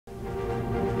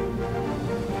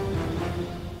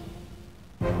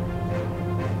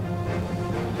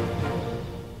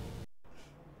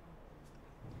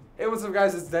Hey, what's up,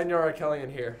 guys? It's Daniel R. Kelly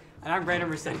in here. And I'm Brandon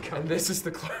Rusenko. And this is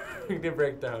the Clark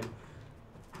Breakdown.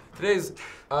 Today's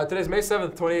May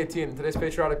 7th, 2018, and today's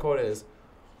patriotic quote is,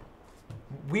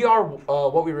 "We are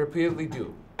what we repeatedly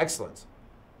do. Excellence.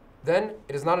 Then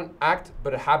it is not an act,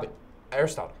 but a habit."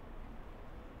 Aristotle.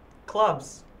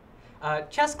 Clubs.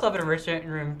 Chess Club at Enrichment in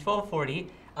room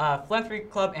 1240. Philanthropy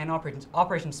Club and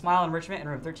Operation Smile Enrichment in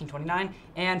room 1329.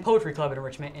 And Poetry Club at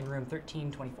Enrichment in room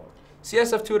 1324.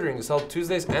 CSF tutoring is held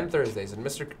Tuesdays and Thursdays in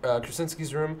Mr.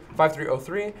 Krasinski's room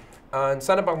 5303. And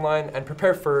sign up online and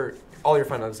prepare for all your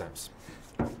final exams.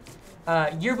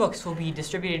 Yearbooks will be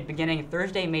distributed beginning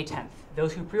Thursday, May 10th.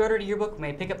 Those who pre-ordered a yearbook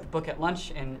may pick up the book at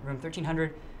lunch in room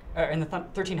 1300, in the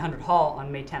 1300 hall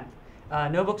on May 10th.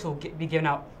 No books will be given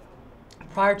out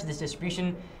prior to this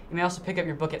distribution. You may also pick up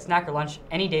your book at snack or lunch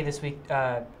any day this week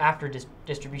after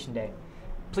distribution day.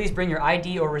 Please bring your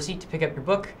ID or receipt to pick up your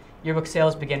book. Yearbook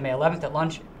sales begin May 11th at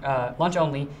lunch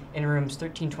only in rooms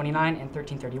 1329 and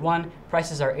 1331.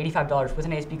 Prices are $85 with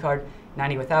an ASB card,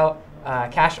 $90 without.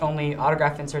 Cash only.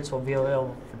 Autograph inserts will be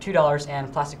available for $2,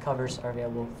 and plastic covers are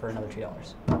available for another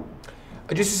 $2.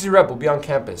 A GCC rep will be on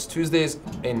campus Tuesdays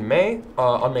in May,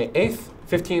 on May 8th,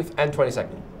 15th, and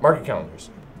 22nd. Mark your calendars.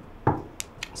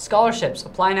 Scholarships.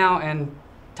 Apply now and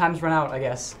time's run out, I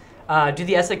guess. Do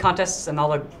the essay contests and all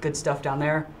the good stuff down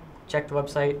there. Check the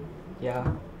website. Yeah,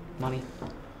 money.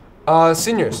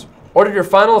 Seniors, order your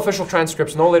final official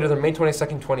transcripts no later than May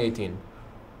 22nd, 2018.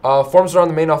 Forms are on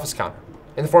the main office counter.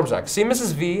 In the forms rack. See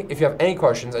Mrs. V if you have any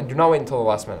questions, and do not wait until the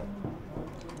last minute.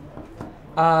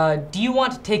 Do you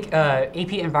want to take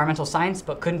AP Environmental Science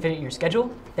but couldn't fit it in your schedule?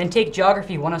 Then take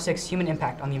Geography 106 Human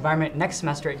Impact on the Environment next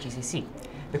semester at GCC.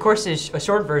 The course is a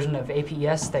short version of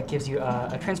APES that gives you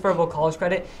a transferable college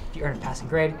credit if you earn a passing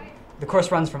grade. The course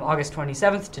runs from August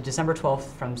 27th to December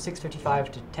 12th from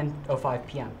 6:55 to 10:05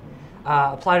 p.m.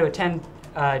 Apply to attend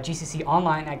GCC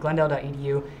online at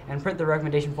glendale.edu and print the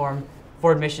recommendation form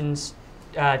for admissions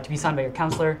to be signed by your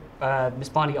counselor. Ms.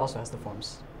 Bondi also has the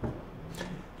forms.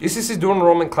 GCC's dual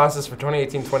enrollment classes for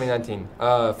 2018-2019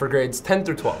 for grades 10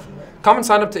 through 12. Common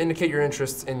sign up to indicate your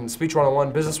interests in Speech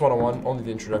 101, Business 101, only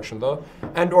the introduction though,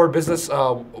 and or Business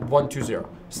 120.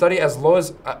 Study as low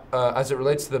as it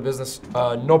relates to the business.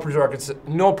 No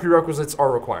prerequisites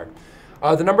are required.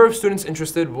 The number of students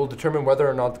interested will determine whether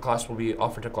or not the class will be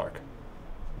offered to Clark.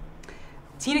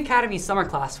 Teen Academy Summer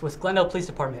Class with Glendale Police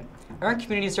Department. Earn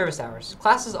community service hours.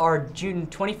 Classes are June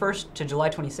 21st to July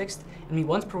 26th and meet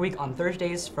once per week on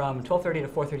Thursdays from 12:30 to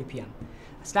 4:30 p.m.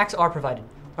 Snacks are provided.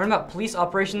 Learn about police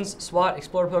operations, SWAT,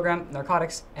 Explorer program,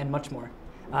 narcotics, and much more.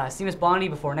 See Ms. Bondi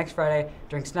before next Friday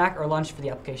during snack or lunch for the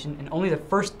application, and only the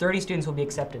first 30 students will be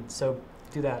accepted, so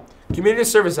do that. Community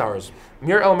service hours.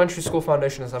 Muir Elementary School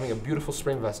Foundation is having a beautiful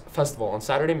spring festival on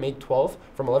Saturday, May 12th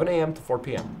from 11 a.m. to 4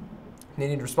 p.m. They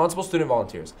need responsible student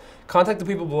volunteers. Contact the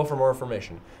people below for more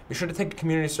information. Be sure to take a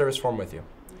community service form with you.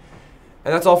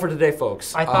 And that's all for today,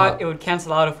 folks. I thought it would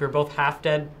cancel out if we were both half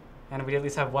dead, and we'd at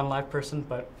least have one live person,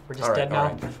 but we're just dead now.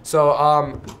 Right. So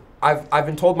I've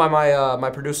been told by my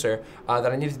producer that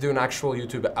I need to do an actual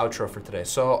YouTube outro for today.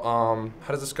 So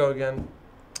how does this go again?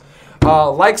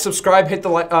 Like, subscribe, hit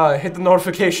the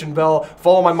notification bell,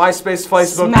 follow my MySpace,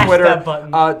 Facebook, Smash Twitter, that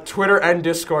button. Twitter and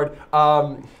Discord.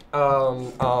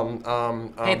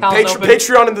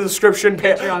 Patreon in the description,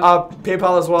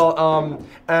 PayPal as well,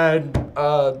 and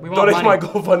donate to my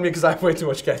GoFundMe because I have way too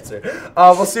much cancer.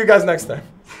 We'll see you guys next time.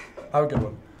 Have a good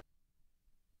one.